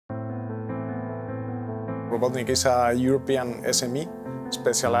Robotic is a European SME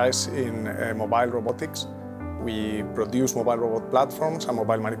specialized in mobile robotics. We produce mobile robot platforms and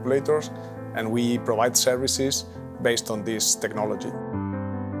mobile manipulators, and we provide services based on this technology.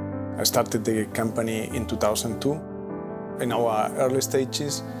 I started the company in 2002. In our early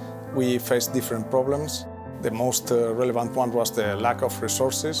stages, we faced different problems. The most relevant one was the lack of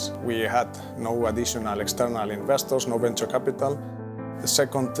resources. We had no additional external investors, no venture capital. The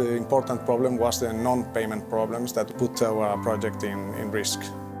second important problem was the non-payment problems that put our project in risk.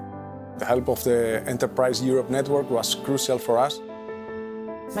 The help of the Enterprise Europe network was crucial for us.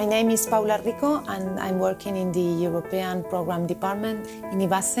 My name is Paula Rico and I'm working in the European Program Department in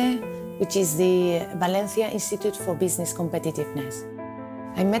IBACE, which is the Valencia Institute for Business Competitiveness.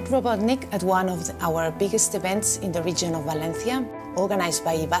 I met Robotnik at one of our biggest events in the region of Valencia, organized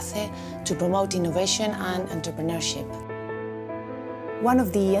by IBACE to promote innovation and entrepreneurship. One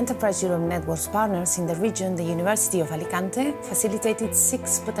of the Enterprise Europe Network's partners in the region, the University of Alicante, facilitated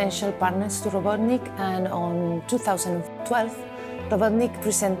 6 potential partners to Robotnik, and on 2012, Robotnik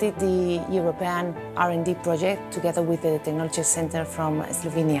presented the European R&D project together with the Technology Center from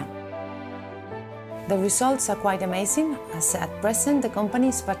Slovenia. The results are quite amazing, as at present the company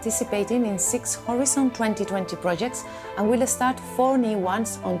is participating in 6 Horizon 2020 projects and will start 4 new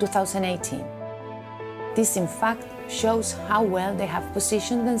ones on 2018. This, in fact, shows how well they have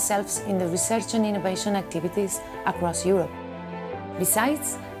positioned themselves in the research and innovation activities across Europe.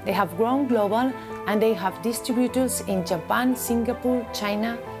 Besides, they have grown global and they have distributors in Japan, Singapore,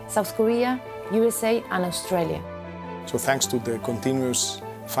 China, South Korea, USA and Australia. So thanks to the continuous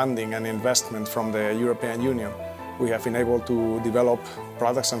funding and investment from the European Union, we have been able to develop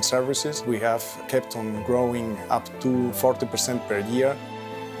products and services. We have kept on growing up to 40% per year,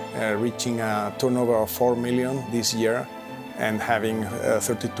 reaching a turnover of 4 million this year and having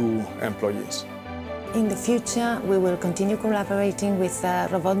 32 employees. In the future, we will continue collaborating with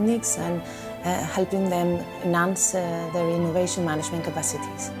Robotniks and helping them enhance their innovation management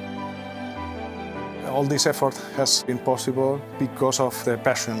capacities. All this effort has been possible because of the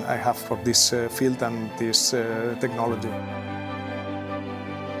passion I have for this field and this technology.